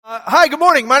Hi, good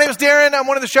morning. My name is Darin. I'm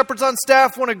one of the shepherds on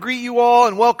staff. I want to greet you all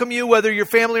and welcome you, whether you're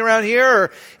family around here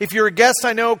or if you're a guest.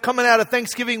 I know coming out of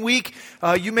Thanksgiving week,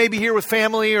 you may be here with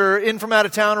family or in from out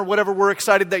of town or whatever. We're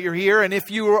excited that you're here. And if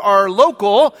you are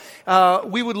local,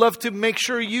 we would love to make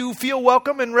sure you feel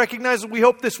welcome and recognize that we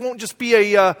hope this won't just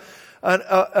be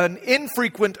an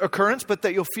infrequent occurrence, but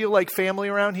that you'll feel like family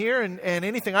around here. And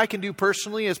anything I can do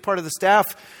personally as part of the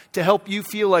staff to help you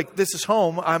feel like this is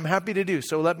home, I'm happy to do.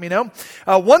 So let me know.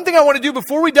 One thing I want to do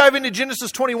before we dive into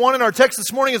Genesis 21 in our text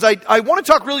this morning is I want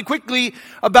to talk really quickly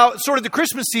about sort of the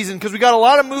Christmas season, because we got a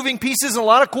lot of moving pieces and a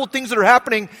lot of cool things that are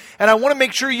happening. And I want to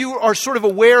make sure you are sort of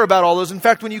aware about all those. In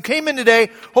fact, when you came in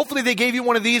today, hopefully they gave you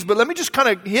one of these, but let me just kind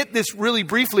of hit this really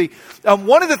briefly.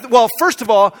 First of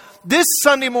all, this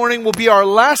Sunday morning will be our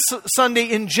last Sunday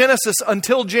in Genesis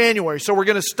until January. So we're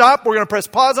going to stop. We're going to press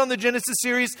pause on the Genesis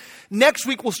series. Next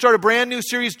week, we'll start a brand new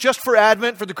series just for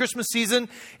Advent, for the Christmas season.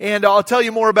 And I'll tell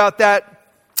you more about that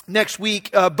next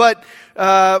week. But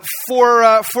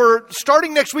for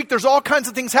starting next week, there's all kinds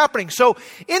of things happening. So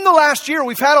in the last year,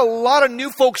 we've had a lot of new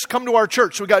folks come to our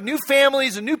church. So we got new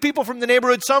families and new people from the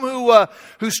neighborhood, some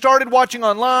who started watching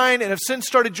online and have since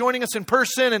started joining us in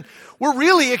person. And we're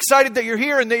really excited that you're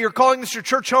here and that you're calling this your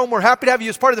church home. We're happy to have you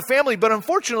as part of the family. But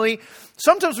unfortunately,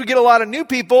 sometimes we get a lot of new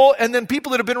people and then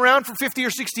people that have been around for 50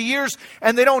 or 60 years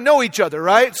and they don't know each other,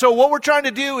 right? So what we're trying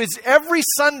to do is every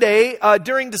Sunday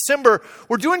during December,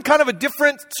 we're doing kind of a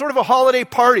different sort of a holiday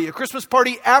party, a Christmas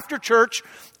party after church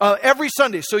every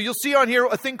Sunday. So you'll see on here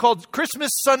a thing called Christmas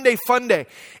Sunday Fun Day.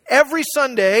 Every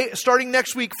Sunday, starting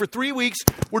next week for 3 weeks,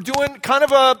 we're doing kind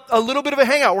of a little bit of a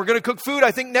hangout. We're going to cook food.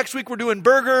 I think next week we're doing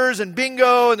burgers and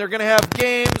bingo, and they're going to have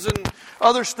games and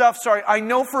other stuff. Sorry, I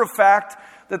know for a fact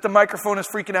that the microphone is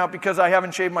freaking out because I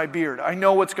haven't shaved my beard. I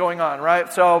know what's going on,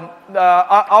 right? So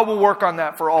I will work on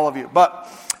that for all of you. But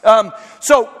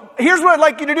so here's what I'd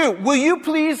like you to do. Will you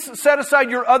please set aside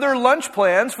your other lunch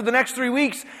plans for the next 3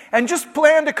 weeks and just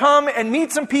plan to come and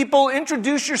meet some people,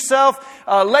 introduce yourself,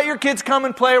 let your kids come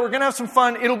and play. We're going to have some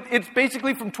fun. It's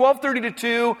basically from 12:30 to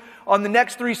 2 on the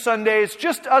next 3 Sundays,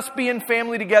 just us being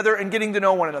family together and getting to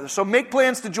know one another. So make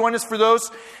plans to join us for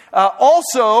those.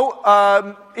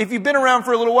 Also, if you've been around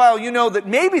for a little while, you know that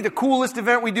maybe the coolest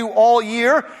event we do all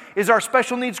year is our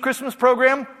Special Needs Christmas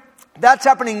program. That's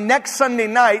happening next Sunday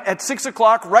night at 6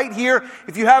 o'clock right here.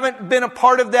 If you haven't been a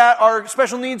part of that, our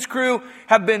special needs crew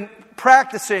have been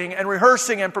practicing and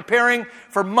rehearsing and preparing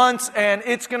for months, and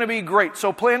it's going to be great.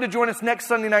 So plan to join us next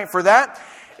Sunday night for that.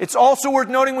 It's also worth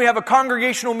noting we have a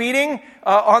congregational meeting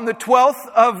on the 12th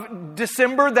of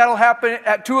December. That'll happen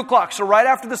at 2 o'clock. So right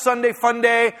after the Sunday Fun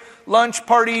Day lunch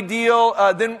party deal,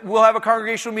 then we'll have a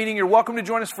congregational meeting. You're welcome to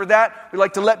join us for that. We'd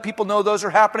like to let people know those are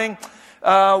happening.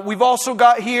 We've also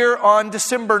got here on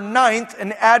December 9th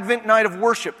an Advent night of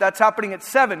worship. That's happening at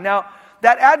 7. Now,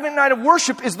 that Advent night of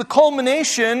worship is the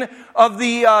culmination of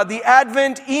the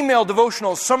Advent email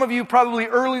devotionals. Some of you probably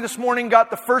early this morning got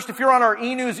the first. If you're on our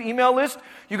e-news email list,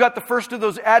 you got the first of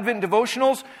those Advent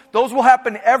devotionals. Those will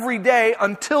happen every day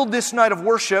until this night of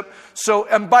worship. So,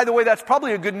 and by the way, that's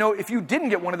probably a good note. If you didn't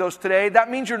get one of those today, that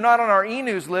means you're not on our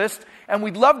e-news list. And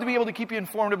we'd love to be able to keep you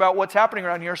informed about what's happening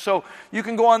around here. So you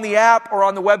can go on the app or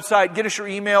on the website, get us your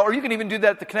email, or you can even do that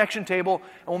at the connection table,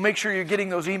 and we'll make sure you're getting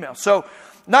those emails. So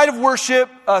night of worship,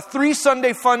 3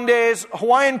 Sunday Fun Days,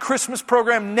 Hawaiian Christmas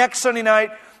program next Sunday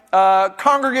night,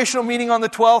 congregational meeting on the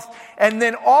 12th, and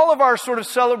then all of our sort of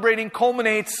celebrating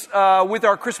culminates with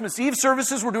our Christmas Eve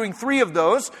services. We're doing 3 of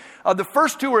those. The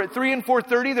first 2 are at 3 and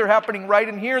 4:30. They're happening right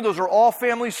in here. Those are all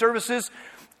family services.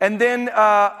 And then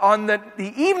on the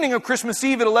evening of Christmas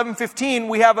Eve at 11:15,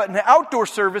 we have an outdoor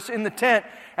service in the tent.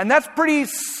 And that's pretty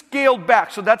scaled back.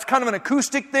 So that's kind of an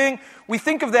acoustic thing. We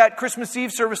think of that Christmas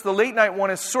Eve service, the late night one,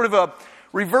 as sort of a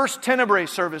reverse Tenebrae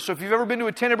service. So if you've ever been to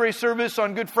a Tenebrae service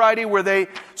on Good Friday where they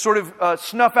sort of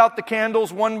snuff out the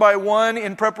candles one by one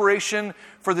in preparation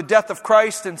for the death of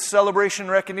Christ and celebration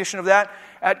and recognition of that,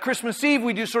 at Christmas Eve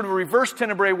we do sort of a reverse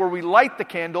Tenebrae where we light the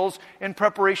candles in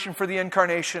preparation for the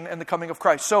incarnation and the coming of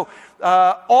Christ. So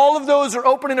all of those are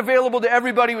open and available to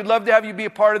everybody. We'd love to have you be a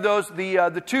part of those.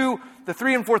 The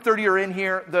 3 and 4:30 are in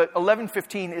here. The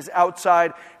 11:15 is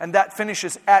outside, and that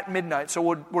finishes at midnight. So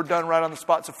we're done right on the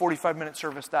spot. It's a 45-minute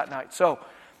service that night. So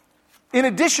in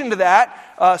addition to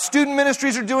that, student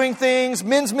ministries are doing things,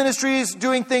 men's ministries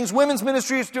doing things, women's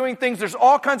ministries doing things. There's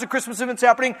all kinds of Christmas events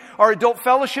happening. Our adult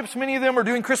fellowships, many of them are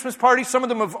doing Christmas parties. Some of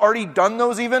them have already done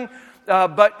those even.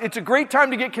 But it's a great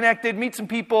time to get connected, meet some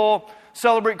people,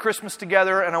 celebrate Christmas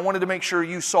together. And I wanted to make sure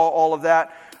you saw all of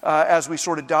that as we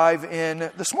sort of dive in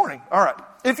this morning. All right.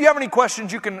 If you have any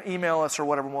questions, you can email us or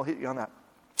whatever, and we'll hit you on that.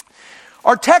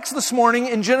 Our text this morning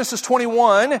in Genesis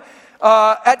 21,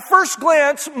 at first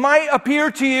glance, might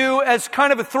appear to you as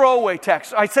kind of a throwaway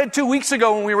text. I said 2 weeks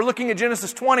ago when we were looking at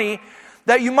Genesis 20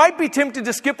 that you might be tempted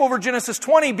to skip over Genesis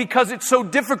 20 because it's so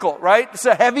difficult, right? It's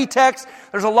a heavy text.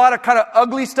 There's a lot of kind of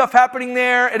ugly stuff happening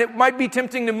there, and it might be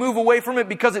tempting to move away from it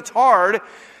because it's hard.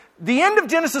 The end of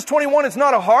Genesis 21 is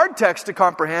not a hard text to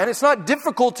comprehend. It's not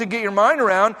difficult to get your mind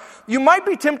around. You might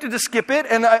be tempted to skip it,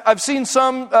 and I've seen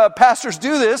some pastors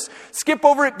do this, skip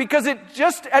over it because it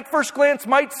just at first glance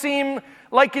might seem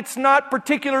like it's not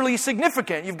particularly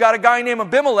significant. You've got a guy named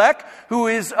Abimelech who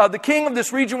is the king of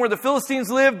this region where the Philistines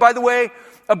live. By the way,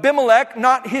 Abimelech,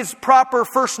 not his proper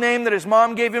first name that his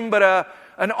mom gave him, but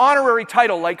an honorary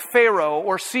title like Pharaoh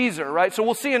or Caesar, right? So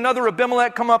we'll see another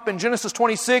Abimelech come up in Genesis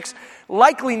 26.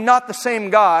 Likely not the same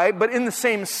guy, but in the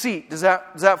same seat. Does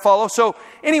that follow? So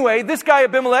anyway, this guy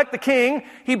Abimelech, the king,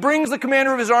 he brings the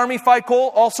commander of his army,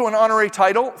 Phicol, also an honorary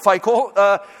title,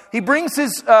 Phicol. He brings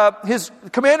his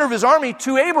commander of his army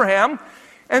to Abraham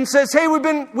and says, "Hey, we've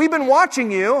been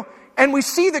watching you, and we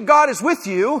see that God is with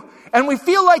you, and we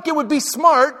feel like it would be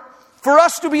smart for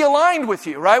us to be aligned with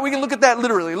you," right? We can look at that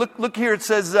literally. Look here, it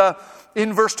says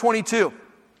in verse 22.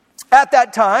 At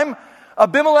that time,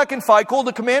 Abimelech and Phicol,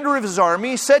 the commander of his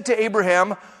army, said to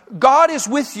Abraham, "God is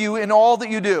with you in all that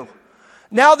you do.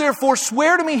 Now therefore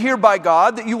swear to me here by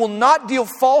God that you will not deal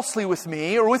falsely with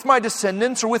me or with my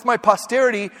descendants or with my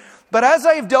posterity, but as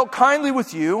I have dealt kindly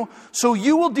with you, so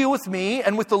you will deal with me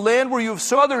and with the land where you have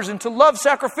sown others, and to love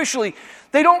sacrificially."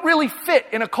 They don't really fit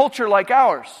in a culture like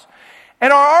ours.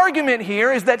 And our argument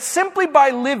here is that simply by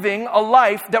living a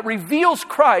life that reveals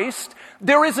Christ,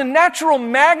 there is a natural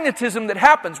magnetism that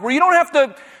happens where you don't have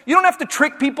to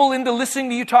trick people into listening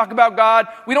to you talk about God.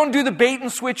 We don't do the bait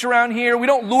and switch around here. We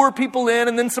don't lure people in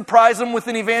and then surprise them with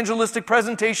an evangelistic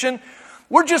presentation.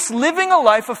 We're just living a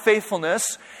life of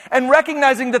faithfulness and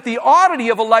recognizing that the oddity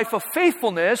of a life of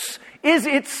faithfulness is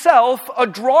itself a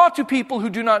draw to people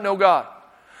who do not know God.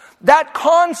 That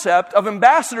concept of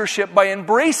ambassadorship by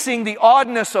embracing the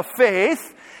oddness of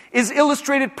faith is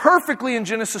illustrated perfectly in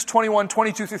Genesis 21,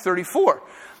 22 through 34.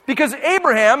 Because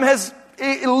Abraham has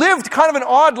lived kind of an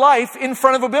odd life in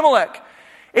front of Abimelech.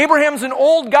 Abraham's an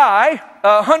old guy,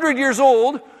 100 years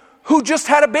old, who just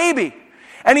had a baby.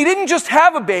 And he didn't just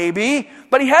have a baby,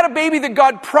 but he had a baby that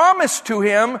God promised to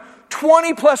him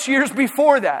 20 plus years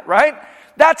before that, right?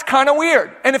 That's kind of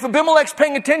weird. And if Abimelech's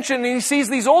paying attention and he sees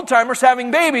these old timers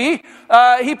having baby,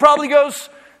 he probably goes,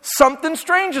 something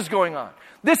strange is going on.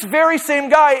 This very same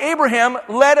guy, Abraham,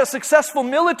 led a successful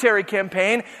military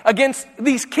campaign against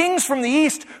these kings from the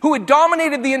east who had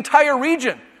dominated the entire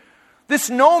region. This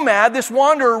nomad, this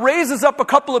wanderer, raises up a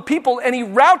couple of people and he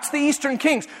routs the eastern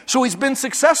kings. So he's been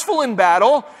successful in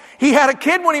battle. He had a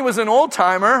kid when he was an old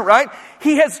timer, right?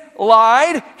 He has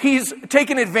lied. He's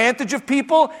taken advantage of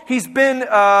people. He's been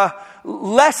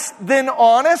less than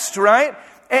honest, right?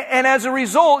 And as a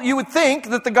result, you would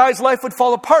think that the guy's life would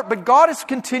fall apart. But God has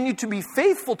continued to be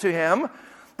faithful to him.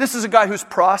 This is a guy who's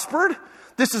prospered.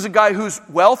 This is a guy whose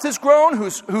wealth has grown,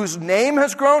 whose name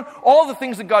has grown. All the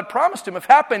things that God promised him have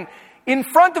happened in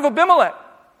front of Abimelech.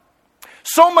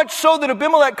 So much so that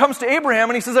Abimelech comes to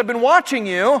Abraham and he says, "I've been watching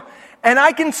you, and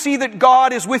I can see that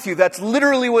God is with you." That's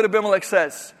literally what Abimelech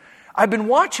says. "I've been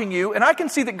watching you, and I can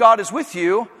see that God is with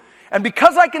you. And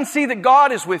because I can see that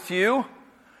God is with you,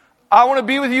 I want to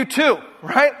be with you too,"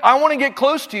 right? I want to get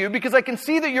close to you because I can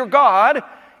see that your God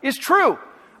is true.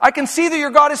 I can see that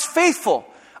your God is faithful.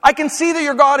 I can see that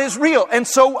your God is real. And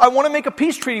so I want to make a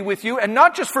peace treaty with you, and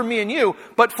not just for me and you,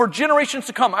 but for generations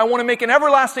to come. I want to make an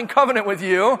everlasting covenant with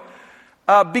you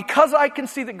because I can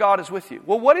see that God is with you.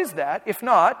 Well, what is that if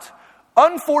not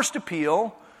unforced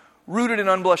appeal rooted in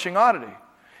unblushing oddity?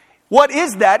 What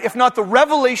is that if not the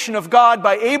revelation of God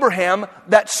by Abraham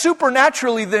that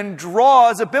supernaturally then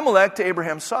draws Abimelech to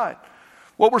Abraham's side?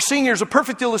 What we're seeing here is a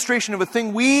perfect illustration of a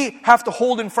thing we have to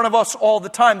hold in front of us all the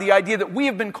time. The idea that we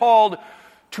have been called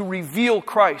to reveal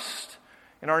Christ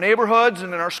in our neighborhoods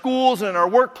and in our schools and in our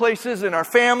workplaces and our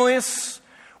families.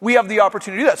 We have the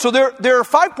opportunity to do that. So there are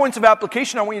 5 points of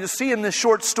application I want you to see in this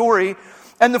short story.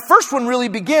 And the first one really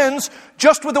begins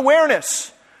just with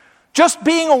awareness. Just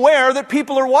being aware that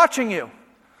people are watching you.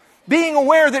 Being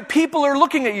aware that people are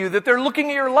looking at you, that they're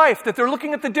looking at your life, that they're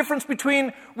looking at the difference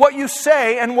between what you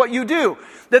say and what you do.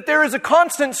 That there is a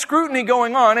constant scrutiny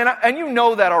going on, and you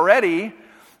know that already.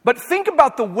 But think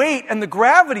about the weight and the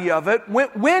gravity of it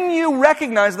when you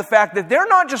recognize the fact that they're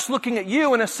not just looking at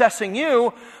you and assessing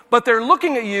you, but they're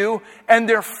looking at you and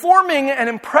they're forming an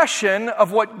impression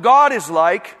of what God is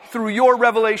like through your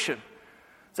revelation.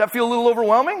 Does that feel a little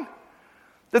overwhelming?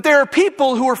 That there are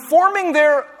people who are forming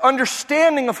their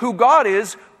understanding of who God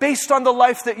is based on the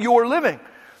life that you're living.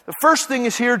 The first thing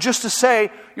is here just to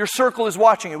say your circle is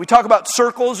watching you. We talk about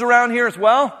circles around here as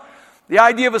well. The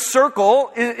idea of a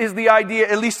circle is the idea,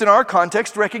 at least in our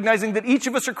context, recognizing that each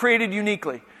of us are created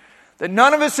uniquely. That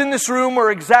none of us in this room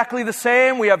are exactly the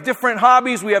same. We have different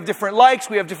hobbies, we have different likes,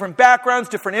 we have different backgrounds,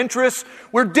 different interests.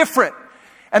 We're different.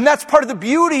 And that's part of the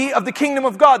beauty of the kingdom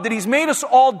of God, that He's made us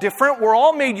all different. We're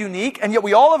all made unique, and yet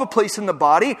we all have a place in the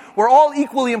body. We're all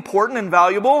equally important and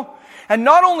valuable. And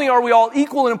not only are we all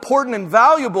equal and important and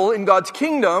valuable in God's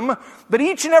kingdom, but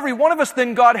each and every one of us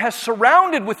then God has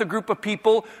surrounded with a group of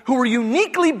people who are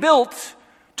uniquely built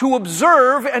to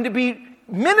observe and to be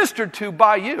ministered to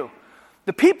by you.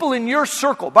 The people in your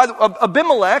circle. By the way,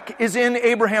 Abimelech is in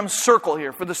Abraham's circle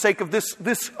here for the sake of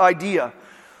this idea.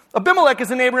 Abimelech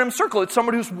is in Abraham's circle. It's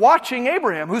somebody who's watching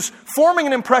Abraham, who's forming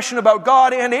an impression about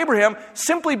God and Abraham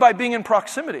simply by being in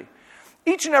proximity.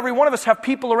 Each and every one of us have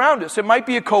people around us. It might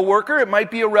be a coworker, it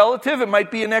might be a relative, it might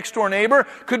be a next door neighbor,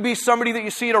 could be somebody that you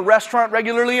see at a restaurant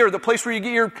regularly or the place where you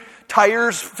get your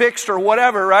tires fixed or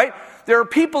whatever, right? There are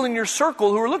people in your circle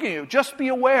who are looking at you. Just be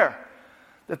aware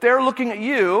that they're looking at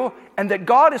you and that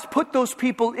God has put those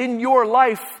people in your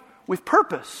life with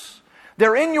purpose.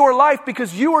 They're in your life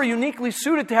because you are uniquely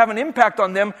suited to have an impact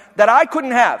on them that I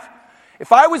couldn't have.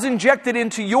 If I was injected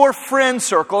into your friend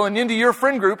circle and into your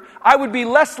friend group, I would be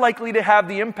less likely to have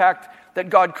the impact that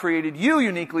God created you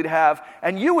uniquely to have,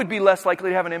 and you would be less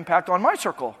likely to have an impact on my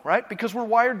circle, right? Because we're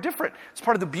wired different. It's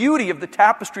part of the beauty of the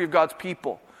tapestry of God's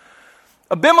people.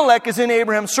 Abimelech is in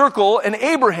Abraham's circle, and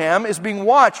Abraham is being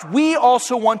watched. We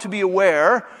also want to be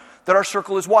aware that our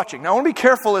circle is watching. Now, I want to be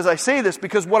careful as I say this,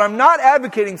 because what I'm not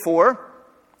advocating for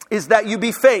is that you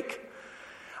be fake.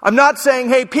 I'm not saying,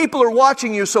 hey, people are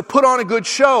watching you, so put on a good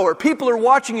show, or people are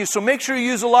watching you, so make sure you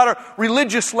use a lot of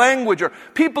religious language, or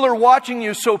people are watching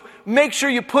you, so make sure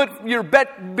you put your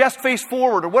best face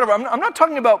forward, or whatever. I'm not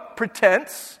talking about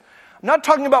pretense. I'm not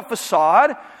talking about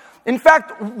facade. In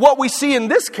fact, what we see in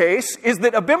this case is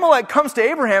that Abimelech comes to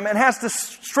Abraham and has to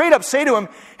straight up say to him,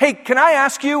 hey, can I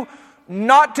ask you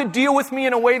not to deal with me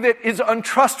in a way that is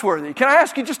untrustworthy? Can I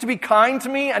ask you just to be kind to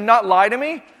me and not lie to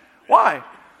me? Why?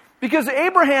 Because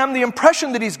Abraham, the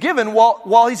impression that he's given,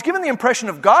 while he's given the impression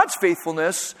of God's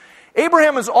faithfulness,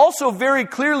 Abraham is also very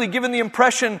clearly given the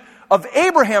impression of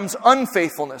Abraham's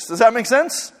unfaithfulness. Does that make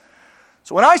sense?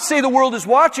 So when I say the world is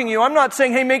watching you, I'm not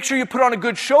saying, hey, make sure you put on a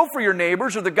good show for your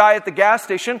neighbors or the guy at the gas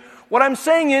station. What I'm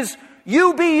saying is,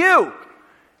 you be you.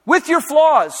 With your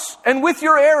flaws, and with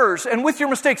your errors, and with your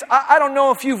mistakes. I don't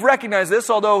know if you've recognized this,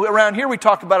 although around here we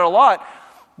talk about it a lot,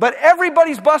 but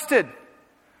everybody's busted.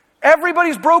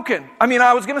 Everybody's broken. I mean,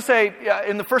 I was going to say,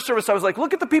 in the first service, I was like,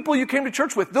 look at the people you came to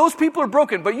church with. Those people are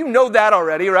broken, but you know that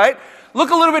already, right?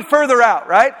 Look a little bit further out,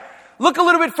 right? Look a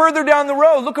little bit further down the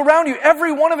road. Look around you.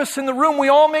 Every one of us in the room, we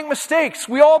all make mistakes.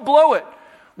 We all blow it.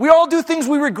 We all do things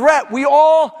we regret. We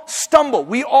all stumble.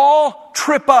 We all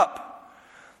trip up.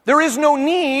 There is no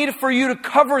need for you to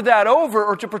cover that over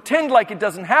or to pretend like it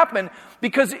doesn't happen,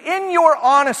 because in your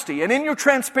honesty and in your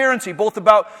transparency, both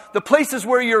about the places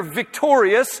where you're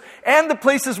victorious and the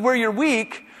places where you're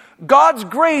weak, God's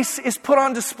grace is put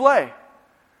on display.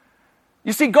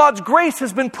 You see, God's grace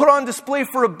has been put on display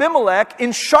for Abimelech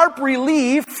in sharp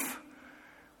relief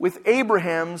with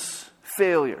Abraham's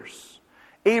failures.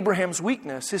 Abraham's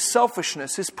weakness, his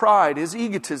selfishness, his pride, his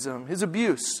egotism, his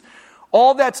abuse.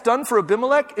 All that's done for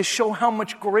Abimelech is show how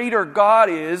much greater God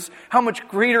is, how much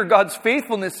greater God's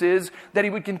faithfulness is, that He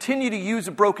would continue to use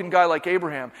a broken guy like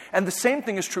Abraham. And the same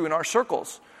thing is true in our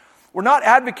circles. We're not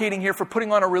advocating here for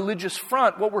putting on a religious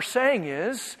front. What we're saying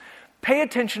is, pay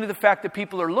attention to the fact that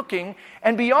people are looking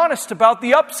and be honest about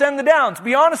the ups and the downs.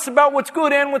 Be honest about what's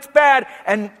good and what's bad,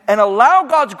 and allow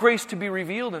God's grace to be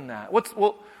revealed in that.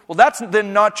 Well, that's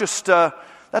then not just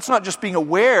being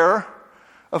aware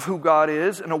of who God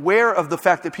is and aware of the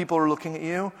fact that people are looking at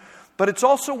you, but it's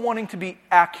also wanting to be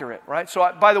accurate, right? So,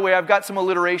 by the way, I've got some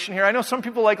alliteration here. I know some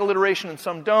people like alliteration and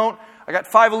some don't. I got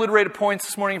 5 alliterated points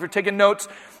this morning if you're taking notes.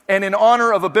 And in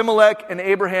honor of Abimelech and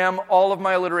Abraham, all of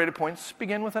my alliterated points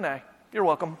begin with an A. You're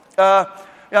welcome.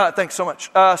 Thanks so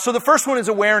much. So the first one is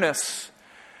awareness.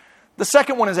 The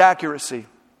second one is accuracy.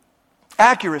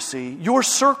 Accuracy. Your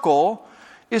circle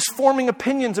is forming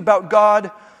opinions about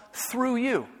God through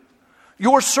you.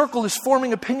 Your circle is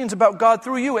forming opinions about God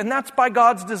through you, and that's by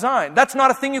God's design. That's not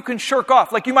a thing you can shirk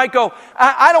off. Like you might go,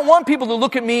 I don't want people to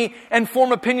look at me and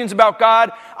form opinions about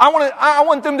God. I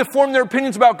want them to form their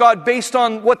opinions about God based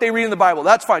on what they read in the Bible.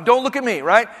 That's fine. Don't look at me,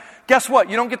 right? Guess what?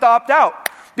 You don't get to opt out.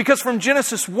 Because from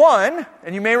Genesis 1,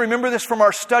 and you may remember this from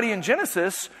our study in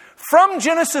Genesis, From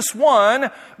Genesis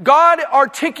 1, God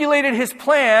articulated his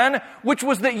plan, which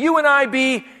was that you and I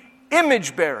be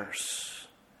image bearers.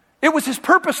 It was his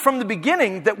purpose from the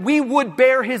beginning that we would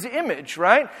bear his image,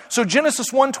 right? So Genesis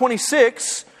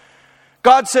 1:26,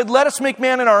 God said, let us make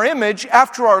man in our image,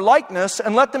 after our likeness,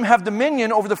 and let them have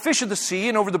dominion over the fish of the sea,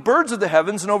 and over the birds of the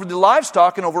heavens, and over the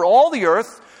livestock, and over all the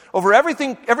earth, over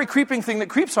everything, every creeping thing that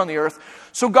creeps on the earth.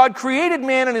 So God created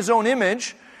man in his own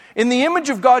image. In the image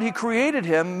of God he created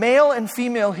him, male and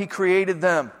female he created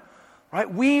them.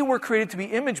 Right? We were created to be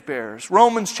image bearers.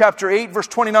 Romans chapter 8, verse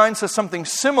 29 says something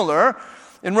similar.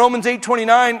 In Romans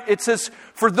 8:29, it says,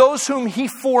 for those whom he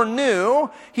foreknew,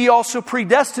 he also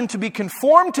predestined to be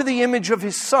conformed to the image of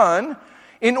his Son,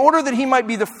 in order that he might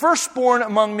be the firstborn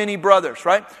among many brothers,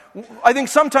 right? I think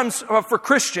sometimes for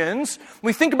Christians,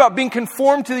 we think about being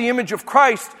conformed to the image of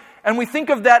Christ, and we think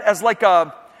of that as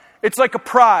it's like a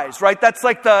prize, right? That's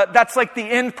like the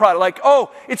end product. Like,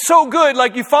 oh, it's so good,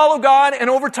 like you follow God, and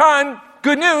over time,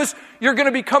 good news, you're going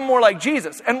to become more like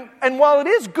Jesus. And while it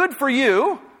is good for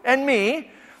you and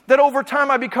me that over time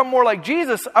I become more like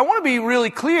Jesus, I want to be really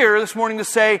clear this morning to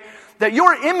say that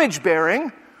your image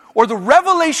bearing, or the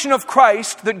revelation of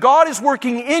Christ that God is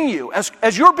working in you,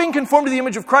 as you're being conformed to the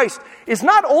image of Christ, is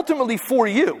not ultimately for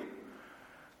you.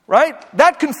 Right?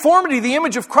 That conformity to the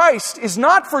image of Christ is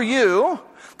not for you.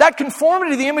 That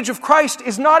conformity to the image of Christ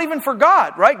is not even for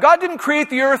God, right? God didn't create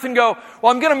the earth and go,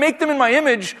 well, I'm going to make them in my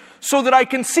image so that I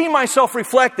can see myself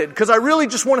reflected, because I really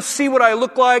just want to see what I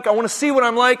look like. I want to see what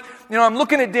I'm like. You know, I'm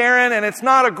looking at Darin and it's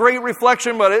not a great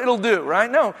reflection, but it'll do,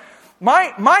 right? No.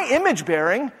 My image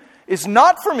bearing is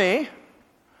not for me,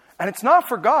 and it's not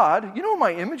for God. You know what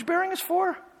my image bearing is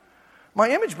for? My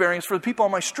image bearing is for the people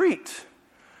on my street.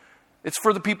 It's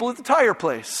for the people at the tire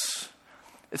place.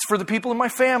 It's for the people in my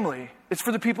family. It's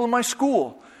for the people in my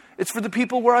school. It's for the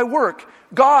people where I work.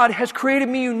 God has created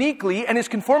me uniquely and is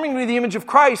conforming me to the image of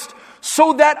Christ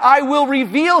so that I will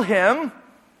reveal him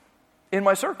in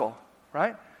my circle,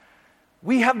 right?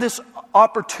 We have this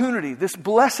opportunity, this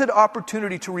blessed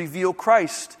opportunity to reveal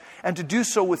Christ and to do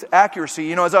so with accuracy.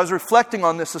 You know, as I was reflecting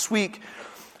on this week,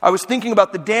 I was thinking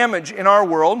about the damage in our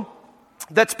world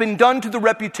that's been done to the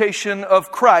reputation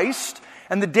of Christ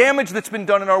and the damage that's been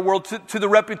done in our world to the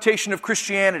reputation of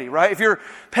Christianity, right? If you're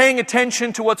paying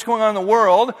attention to what's going on in the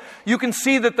world, you can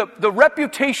see that the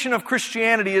reputation of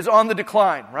Christianity is on the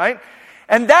decline, right?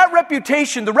 And that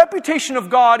reputation, the reputation of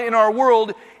God in our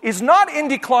world, is not in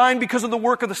decline because of the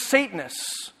work of the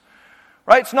Satanists,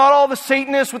 right? It's not all the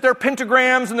Satanists with their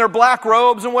pentagrams and their black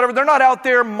robes and whatever. They're not out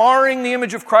there marring the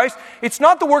image of Christ. It's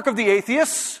not the work of the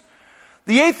atheists.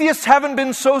 The atheists haven't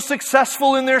been so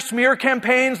successful in their smear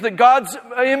campaigns that God's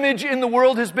image in the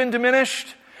world has been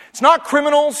diminished. It's not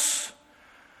criminals.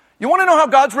 You want to know how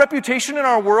God's reputation in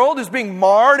our world is being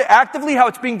marred actively, how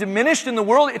it's being diminished in the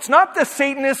world? It's not the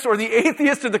Satanists or the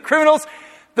atheists or the criminals.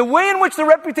 The way in which the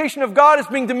reputation of God is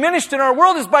being diminished in our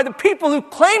world is by the people who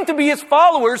claim to be his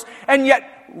followers and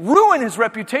yet ruin his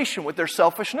reputation with their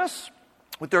selfishness,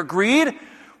 with their greed,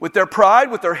 with their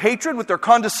pride, with their hatred, with their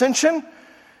condescension.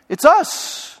 It's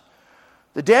us.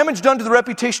 The damage done to the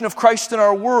reputation of Christ in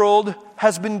our world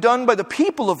has been done by the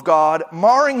people of God,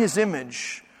 marring his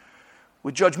image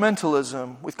with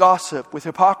judgmentalism, with gossip, with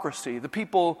hypocrisy. The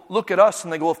people look at us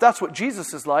and they go, if that's what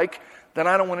Jesus is like, then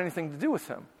I don't want anything to do with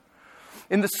him.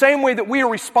 In the same way that we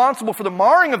are responsible for the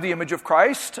marring of the image of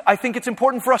Christ, I think it's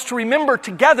important for us to remember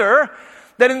together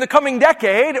that in the coming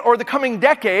decade or the coming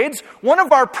decades, one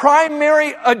of our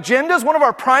primary agendas, one of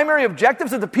our primary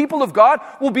objectives of the people of God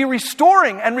will be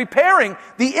restoring and repairing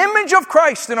the image of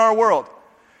Christ in our world.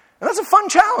 And that's a fun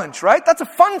challenge, right? That's a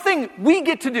fun thing we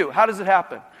get to do. How does it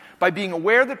happen? By being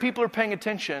aware that people are paying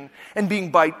attention and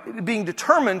being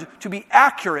determined to be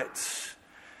accurate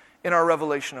in our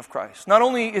revelation of Christ. Not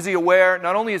only is he aware,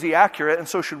 not only is he accurate, and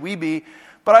so should we be,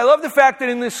 but I love the fact that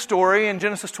in this story, in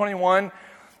Genesis 21,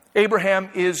 Abraham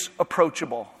is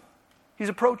approachable. He's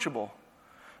approachable.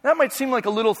 That might seem like a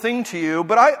little thing to you,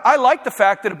 but I like the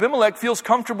fact that Abimelech feels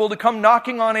comfortable to come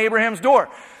knocking on Abraham's door.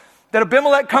 That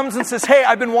Abimelech comes and says, hey,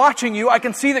 I've been watching you. I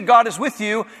can see that God is with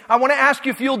you. I want to ask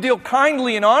you if you'll deal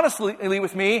kindly and honestly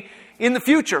with me in the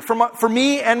future for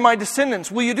me and my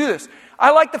descendants. Will you do this?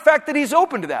 I like the fact that he's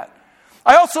open to that.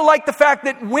 I also like the fact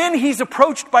that when he's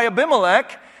approached by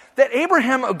Abimelech, that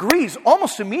Abraham agrees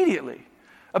almost immediately.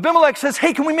 Abimelech says,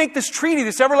 hey, can we make this treaty,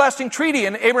 this everlasting treaty?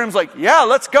 And Abraham's like, yeah,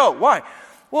 let's go. Why?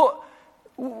 Well,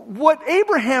 what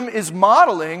Abraham is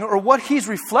modeling, or what he's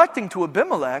reflecting to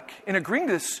Abimelech in agreeing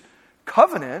to this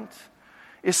covenant,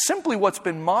 is simply what's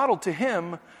been modeled to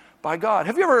him by God.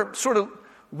 Have you ever sort of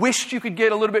wished you could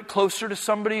get a little bit closer to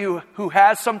somebody who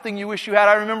has something you wish you had?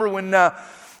 I remember when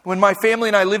When my family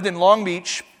and I lived in Long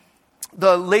Beach,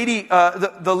 the lady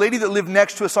that lived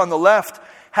next to us on the left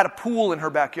had a pool in her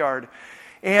backyard.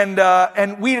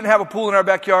 And we didn't have a pool in our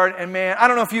backyard. And man, I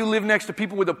don't know if you live next to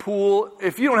people with a pool.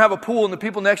 If you don't have a pool and the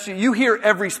people next to you, you hear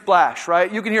every splash,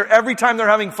 right? You can hear every time they're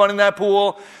having fun in that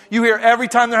pool. You hear every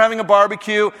time they're having a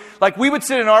barbecue. Like we would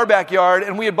sit in our backyard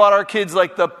and we had bought our kids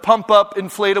like the pump up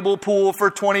inflatable pool for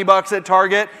 $20 at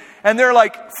Target. And they're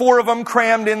like 4 of them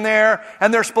crammed in there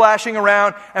and they're splashing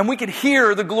around and we could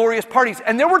hear the glorious parties.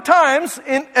 And there were times,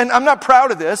 and I'm not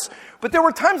proud of this, but there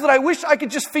were times that I wish I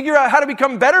could just figure out how to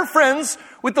become better friends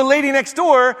with the lady next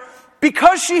door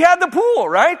because she had the pool,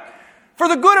 right? For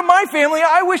the good of my family,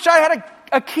 I wish I had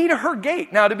a key to her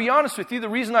gate. Now, to be honest with you, the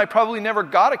reason I probably never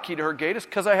got a key to her gate is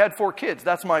because I had 4 kids.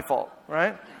 That's my fault,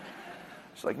 right?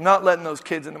 It's like not letting those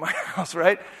kids into my house,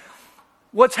 right?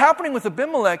 What's happening with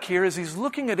Abimelech here is he's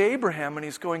looking at Abraham and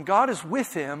he's going, God is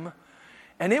with him,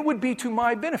 and it would be to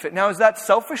my benefit. Now, is that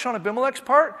selfish on Abimelech's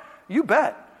part? You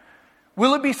bet.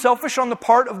 Will it be selfish on the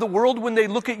part of the world when they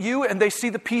look at you and they see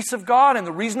the peace of God and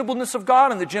the reasonableness of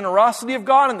God and the generosity of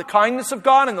God and the kindness of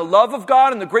God and the love of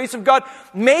God and the grace of God?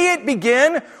 May it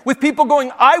begin with people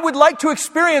going, I would like to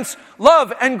experience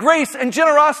love and grace and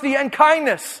generosity and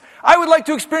kindness. I would like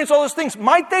to experience all those things.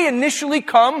 Might they initially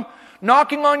come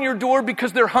knocking on your door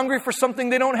because they're hungry for something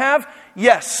they don't have?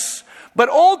 Yes. But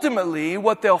ultimately,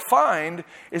 what they'll find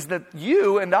is that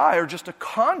you and I are just a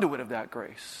conduit of that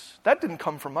grace. That didn't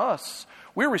come from us.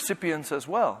 We're recipients as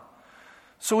well.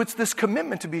 So it's this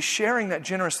commitment to be sharing that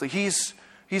generously. He's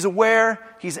aware,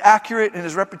 he's accurate in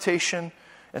his reputation,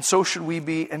 and so should we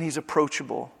be, and he's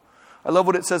approachable. I love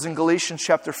what it says in Galatians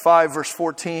chapter 5, verse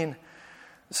 14.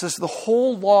 It says, the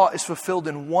whole law is fulfilled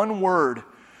in one word.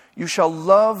 You shall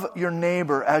love your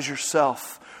neighbor as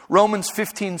yourself. Romans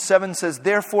 15:7 says,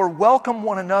 therefore welcome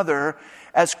one another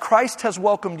as Christ has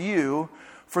welcomed you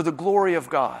for the glory of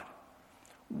God.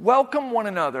 Welcome one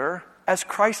another as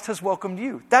Christ has welcomed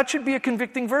you. That should be a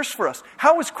convicting verse for us.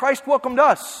 How has Christ welcomed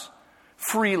us?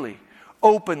 Freely,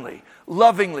 openly,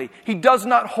 lovingly. He does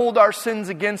not hold our sins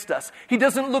against us. He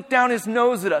doesn't look down his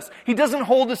nose at us. He doesn't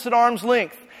hold us at arm's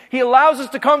length. He allows us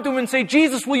to come to him and say,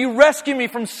 Jesus, will you rescue me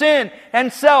from sin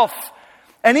and self?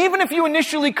 And even if you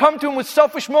initially come to him with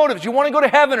selfish motives, you want to go to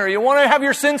heaven or you want to have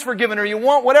your sins forgiven or you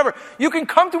want whatever, you can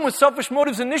come to him with selfish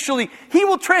motives initially. He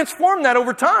will transform that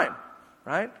over time,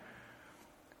 right?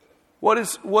 What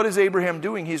is Abraham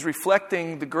doing? He's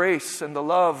reflecting the grace and the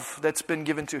love that's been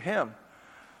given to him.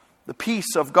 The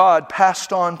peace of God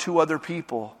passed on to other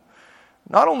people.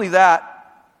 Not only that,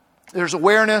 there's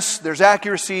awareness, there's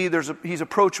accuracy, he's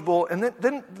approachable. And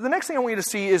then the next thing I want you to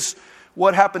see is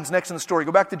what happens next in the story.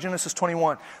 Go back to Genesis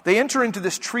 21. They enter into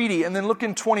this treaty and then look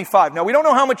in 25. Now we don't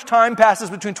know how much time passes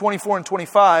between 24 and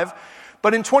 25,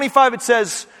 but in 25 it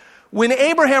says, when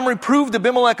Abraham reproved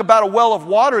Abimelech about a well of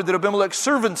water that Abimelech's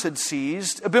servants had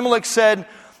seized, Abimelech said,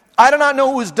 I do not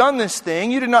know who has done this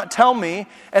thing. You did not tell me,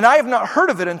 and I have not heard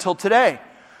of it until today.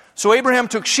 So Abraham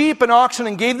took sheep and oxen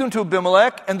and gave them to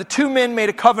Abimelech, and the 2 men made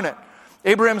a covenant.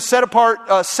 Abraham set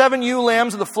apart 7 ewe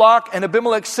lambs of the flock, and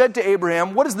Abimelech said to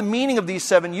Abraham, what is the meaning of these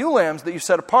 7 ewe lambs that you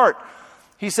set apart?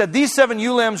 He said, these 7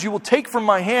 ewe lambs you will take from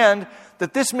my hand,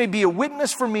 that this may be a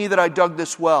witness for me that I dug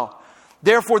this well.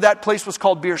 Therefore that place was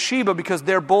called Beersheba, because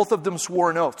there both of them swore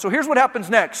an oath. So here's what happens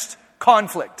next.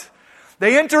 Conflict.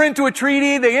 They enter into a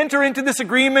treaty. They enter into this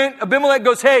agreement. Abimelech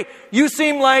goes, hey, you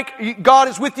seem like God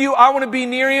is with you. I want to be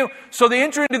near you. So they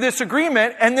enter into this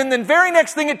agreement. And then the very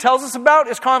next thing it tells us about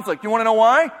is conflict. You want to know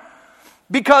why?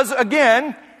 Because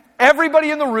again, everybody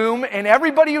in the room and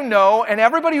everybody you know and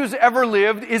everybody who's ever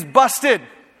lived is busted.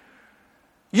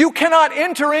 You cannot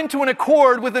enter into an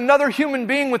accord with another human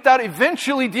being without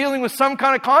eventually dealing with some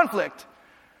kind of conflict.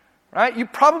 Right? You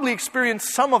probably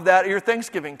experienced some of that at your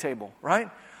Thanksgiving table,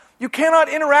 right? You cannot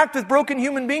interact with broken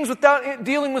human beings without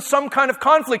dealing with some kind of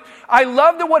conflict. I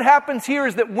love that what happens here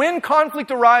is that when conflict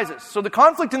arises, so the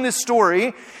conflict in this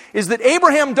story is that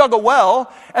Abraham dug a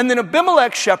well, and then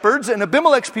Abimelech's shepherds and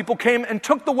Abimelech's people came and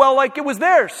took the well like it was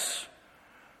theirs.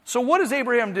 So what does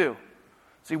Abraham do?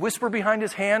 Does he whisper behind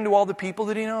his hand to all the people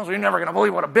that he knows? You're never going to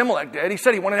believe what Abimelech did. He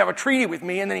said he wanted to have a treaty with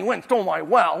me, and then he went and stole my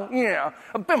well. Yeah,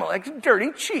 Abimelech's a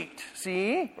dirty cheat.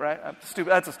 See? Right?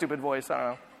 That's a stupid voice. I don't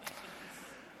know.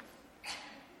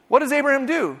 What does Abraham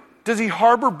do? Does he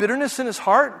harbor bitterness in his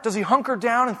heart? Does he hunker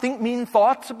down and think mean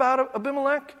thoughts about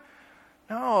Abimelech?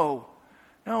 No.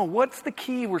 What's the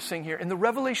key we're seeing here? In the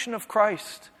revelation of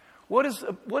Christ, what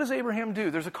does Abraham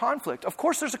do? There's a conflict. Of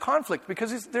course there's a conflict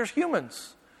because there's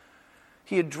humans.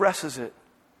 He addresses it.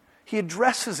 he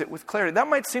addresses it with clarity. That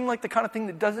might seem like the kind of thing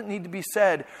that doesn't need to be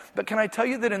said, but can I tell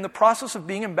you that in the process of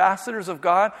being ambassadors of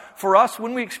God, for us,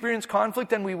 when we experience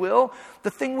conflict, and we will, the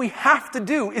thing we have to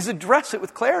do is address it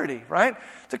with clarity, right?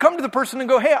 To come to the person and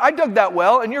go, hey, I dug that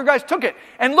well, and your guys took it.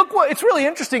 And look it's really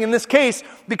interesting in this case,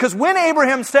 because when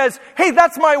Abraham says, hey,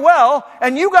 that's my well,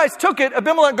 and you guys took it,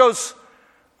 Abimelech goes,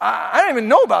 I didn't even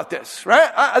know about this,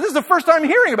 right? This is the first time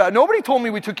hearing about it. Nobody told me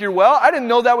we took your well. I didn't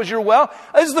know that was your well.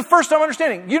 This is the first time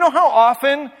understanding. You know how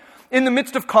often in the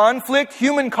midst of conflict,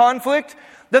 human conflict,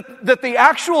 that the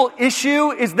actual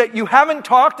issue is that you haven't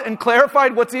talked and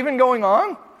clarified what's even going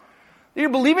on? You're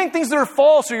believing things that are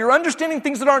false, or you're understanding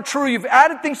things that aren't true. You've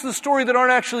added things to the story that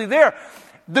aren't actually there.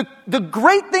 The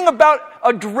great thing about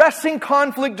addressing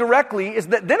conflict directly is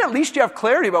that then at least you have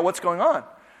clarity about what's going on.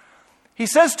 He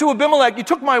says to Abimelech, you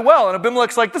took my well. And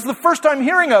Abimelech's like, this is the first time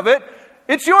hearing of it.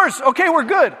 It's yours. Okay, we're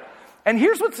good. And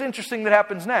here's what's interesting that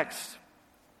happens next.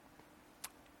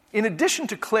 In addition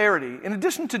to clarity, in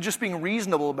addition to just being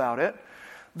reasonable about it,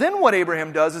 then what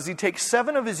Abraham does is he takes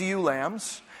 7 of his ewe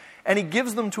lambs and he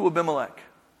gives them to Abimelech.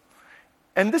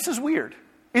 And this is weird.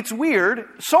 It's weird,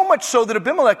 so much so that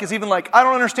Abimelech is even like, I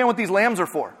don't understand what these lambs are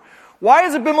for. Why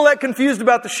is Abimelech confused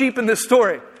about the sheep in this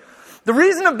story? The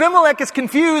reason Abimelech is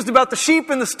confused about the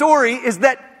sheep in the story is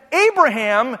that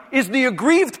Abraham is the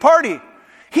aggrieved party.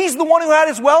 He's the one who had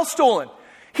his well stolen.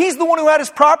 He's the one who had his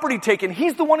property taken.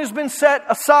 He's the one who's been set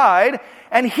aside,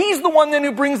 and he's the one then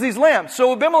who brings these lambs.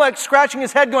 So Abimelech's scratching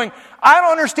his head going, I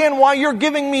don't understand why you're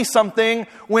giving me something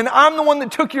when I'm the one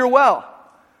that took your well.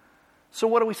 So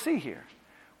what do we see here?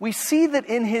 We see that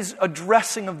in his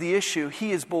addressing of the issue,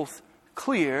 he is both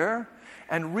clear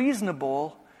and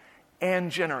reasonable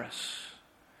and generous.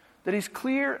 That he's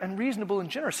clear and reasonable and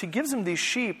generous. He gives him these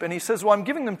sheep and he says, well, I'm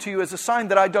giving them to you as a sign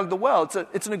that I dug the well.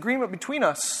 It's an agreement between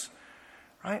us,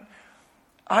 right?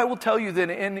 I will tell you that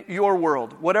in your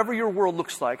world, whatever your world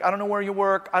looks like, I don't know where you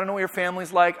work, I don't know what your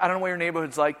family's like, I don't know what your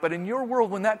neighborhood's like, but in your world,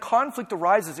 when that conflict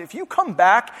arises, if you come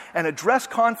back and address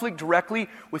conflict directly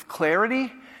with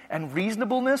clarity and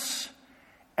reasonableness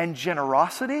and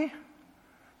generosity,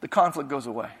 the conflict goes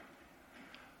away.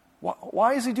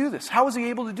 Why does he do this? How is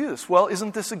he able to do this? Well,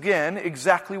 isn't this again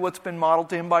exactly what's been modeled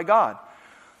to him by God?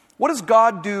 What does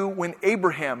God do when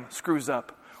Abraham screws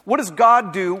up? What does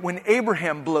God do when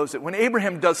Abraham blows it? When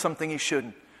Abraham does something he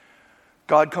shouldn't?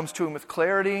 God comes to him with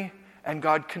clarity, and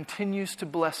God continues to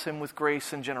bless him with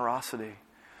grace and generosity.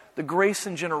 The grace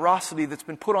and generosity that's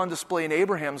been put on display in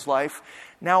Abraham's life,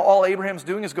 now all Abraham's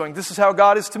doing is going, this is how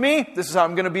God is to me, this is how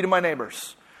I'm going to be to my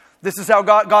neighbors. This is how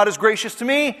God is gracious to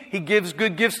me. He gives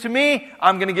good gifts to me.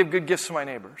 I'm going to give good gifts to my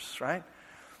neighbors, right?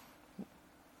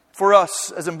 For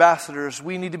us as ambassadors,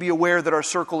 we need to be aware that our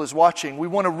circle is watching. We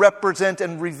want to represent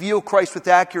and reveal Christ with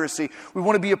accuracy. We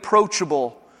want to be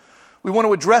approachable. We want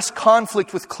to address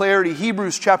conflict with clarity.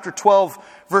 Hebrews chapter 12,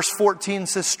 verse 14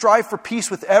 says, strive for peace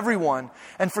with everyone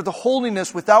and for the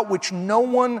holiness without which no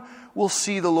one will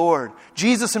see the Lord.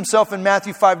 Jesus himself in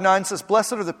Matthew 5:9 says,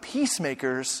 blessed are the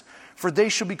peacemakers, for they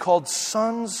shall be called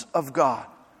sons of God.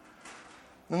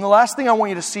 And the last thing I want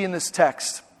you to see in this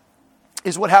text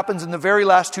is what happens in the very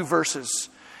last 2 verses.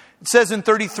 It says in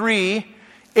 33,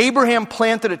 Abraham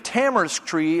planted a tamarisk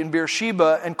tree in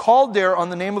Beersheba and called there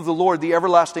on the name of the Lord, the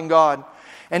everlasting God.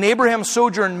 And Abraham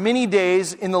sojourned many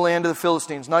days in the land of the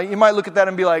Philistines. Now you might look at that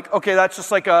and be like, okay, that's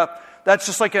just like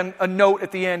a note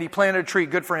at the end. He planted a tree,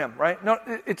 good for him, right? No,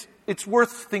 it's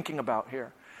worth thinking about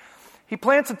here. He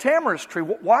plants a tamarisk tree.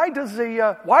 Why does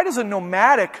a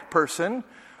nomadic person,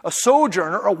 a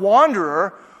sojourner, a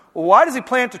wanderer, why does he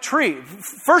plant a tree?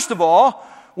 First of all,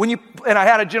 and I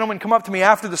had a gentleman come up to me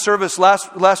after the service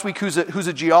last week who's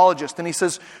a geologist, and he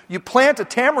says, you plant a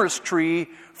tamarisk tree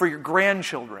for your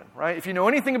grandchildren, right? If you know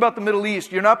anything about the Middle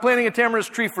East, you're not planting a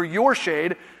tamarisk tree for your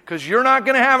shade, because you're not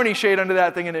going to have any shade under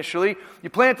that thing initially. You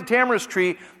plant a tamarisk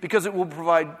tree because it will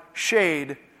provide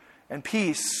shade and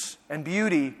peace and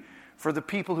beauty for the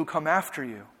people who come after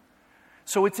you.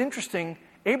 So it's interesting,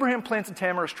 Abraham plants a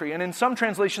tamarisk tree, and in some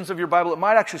translations of your Bible, it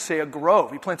might actually say a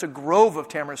grove. He plants a grove of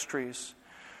tamarisk trees.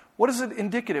 What is it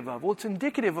indicative of? Well, it's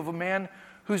indicative of a man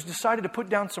who's decided to put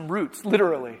down some roots,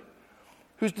 literally,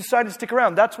 who's decided to stick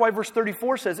around. That's why verse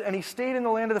 34 says, and he stayed in the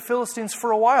land of the Philistines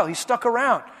for a while. He stuck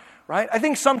around, right? I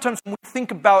think sometimes when we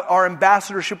think about our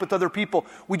ambassadorship with other people,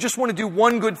 we just want to do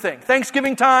one good thing.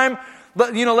 Thanksgiving time,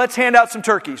 let's hand out some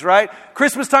turkeys, right?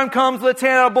 Christmas time comes, let's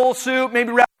hand out a bowl of soup,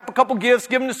 maybe wrap up a couple gifts,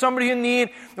 give them to somebody in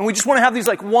need. And we just want to have these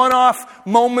like one-off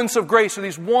moments of grace, or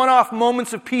these one-off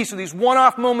moments of peace, or these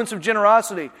one-off moments of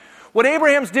generosity. What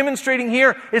Abraham's demonstrating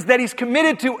here is that he's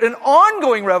committed to an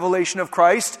ongoing revelation of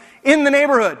Christ in the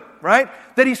neighborhood, right?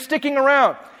 That he's sticking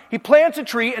around. He plants a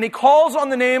tree and he calls on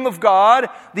the name of God,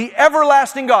 the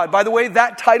everlasting God. By the way,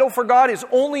 that title for God is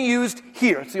only used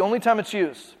here. It's the only time it's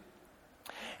used.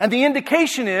 And the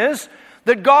indication is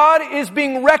that God is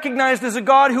being recognized as a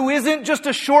God who isn't just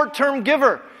a short-term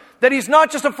giver, that He's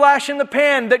not just a flash in the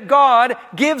pan, that God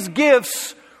gives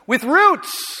gifts with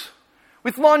roots,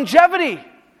 with longevity,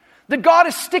 that God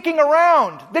is sticking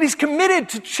around, that He's committed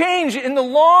to change in the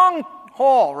long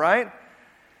haul, right?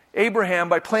 Abraham,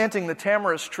 by planting the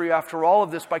tamarisk tree after all of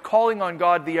this, by calling on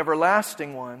God the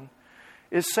everlasting one,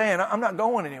 is saying, I'm not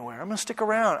going anywhere. I'm going to stick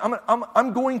around.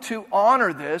 I'm going to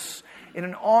honor this in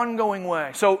an ongoing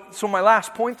way. So my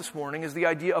last point this morning is the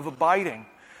idea of abiding.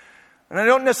 And I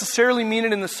don't necessarily mean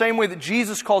it in the same way that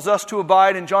Jesus calls us to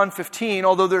abide in John 15,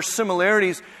 although there's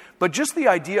similarities, but just the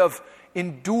idea of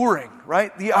enduring,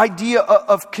 right? The idea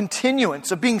of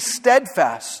continuance, of being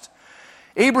steadfast.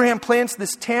 Abraham plants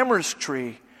this tamarisk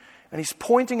tree, and he's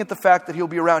pointing at the fact that he'll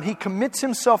be around. He commits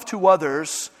himself to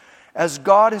others as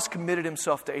God has committed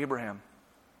Himself to Abraham.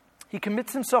 He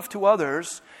commits himself to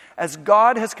others as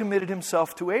God has committed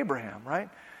Himself to Abraham, right?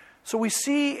 So we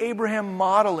see Abraham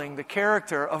modeling the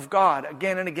character of God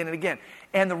again and again and again.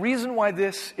 And the reason why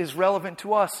this is relevant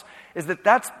to us is that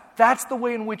that's the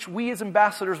way in which we as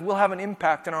ambassadors will have an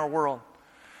impact in our world.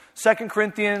 2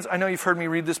 Corinthians, I know you've heard me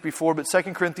read this before, but 2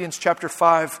 Corinthians chapter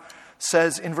 5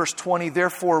 says in verse 20,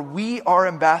 therefore we are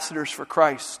ambassadors for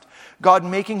Christ, God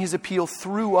making His appeal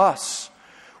through us.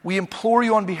 We implore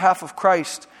you on behalf of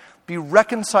Christ, be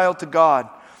reconciled to God.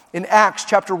 In Acts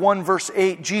chapter 1 verse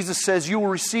 8, Jesus says, you will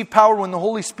receive power when the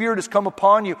Holy Spirit has come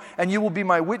upon you, and you will be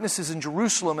my witnesses in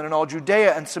Jerusalem and in all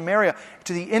Judea and Samaria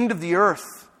to the end of the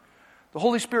earth. The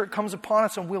Holy Spirit comes upon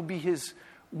us and we'll be His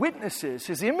witnesses,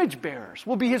 His image bearers.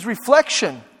 We'll be His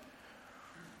reflection.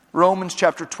 Romans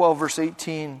chapter 12 verse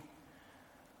 18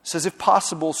 says, if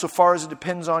possible, so far as it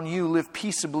depends on you, live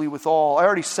peaceably with all. I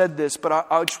already said this, but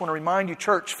I just want to remind you,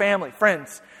 church, family,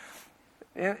 friends,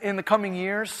 in the coming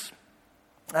years,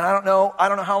 and I don't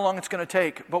know how long it's going to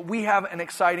take, but we have an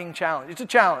exciting challenge. It's a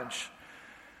challenge.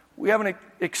 We have an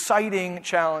exciting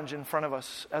challenge in front of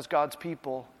us as God's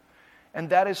people, and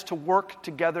that is to work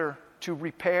together to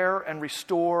repair and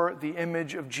restore the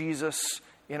image of Jesus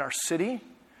in our city,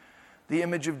 the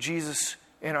image of Jesus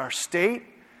in our state,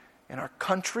 in our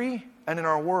country, and in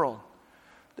our world.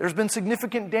 There's been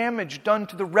significant damage done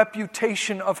to the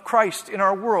reputation of Christ in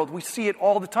our world. We see it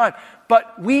all the time.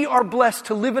 But we are blessed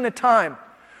to live in a time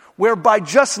where by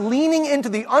just leaning into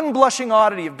the unblushing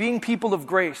oddity of being people of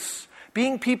grace,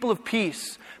 being people of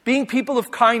peace, being people of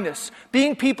kindness,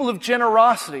 being people of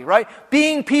generosity, right?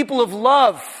 Being people of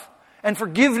love and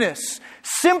forgiveness,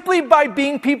 simply by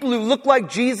being people who look like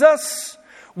Jesus,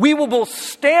 we will both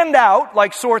stand out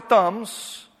like sore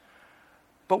thumbs,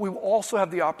 but we will also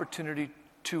have the opportunity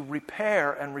to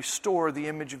repair and restore the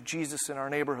image of Jesus in our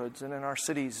neighborhoods and in our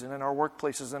cities and in our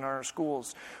workplaces and in our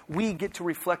schools. We get to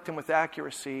reflect Him with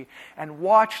accuracy and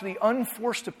watch the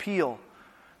unforced appeal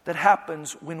that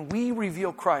happens when we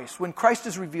reveal Christ, when Christ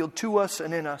is revealed to us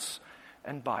and in us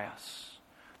and by us.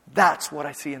 That's what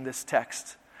I see in this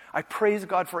text. I praise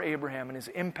God for Abraham and his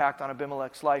impact on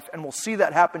Abimelech's life, and we'll see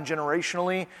that happen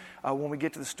generationally when we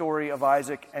get to the story of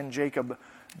Isaac and Jacob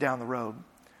down the road.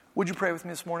 Would you pray with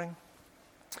me this morning?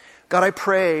 God, I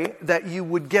pray that you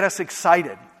would get us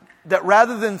excited, that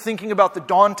rather than thinking about the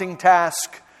daunting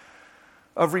task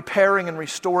of repairing and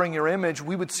restoring your image,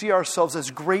 we would see ourselves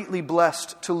as greatly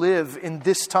blessed to live in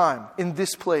this time, in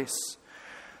this place.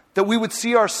 That we would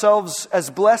see ourselves as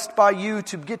blessed by you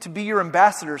to get to be your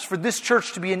ambassadors, for this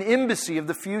church to be an embassy of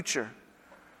the future.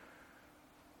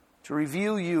 To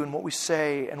reveal you in what we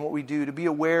say and what we do, to be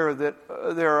aware that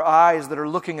there are eyes that are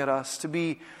looking at us, to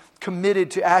be committed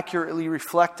to accurately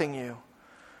reflecting you,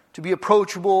 to be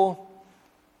approachable,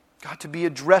 God, to be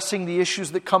addressing the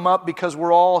issues that come up because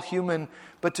we're all human,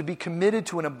 but to be committed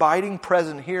to an abiding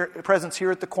presence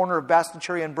here at the corner of Baston,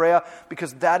 Cherry, and Brea,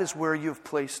 because that is where you have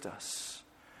placed us.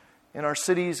 In our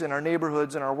cities, in our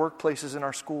neighborhoods, in our workplaces, in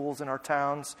our schools, in our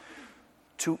towns,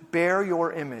 to bear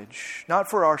your image, not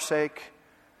for our sake,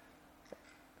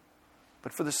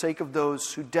 but for the sake of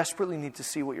those who desperately need to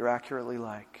see what you're accurately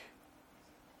like.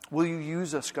 Will you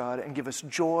use us, God, and give us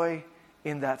joy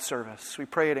in that service? We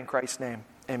pray it in Christ's name.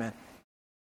 Amen.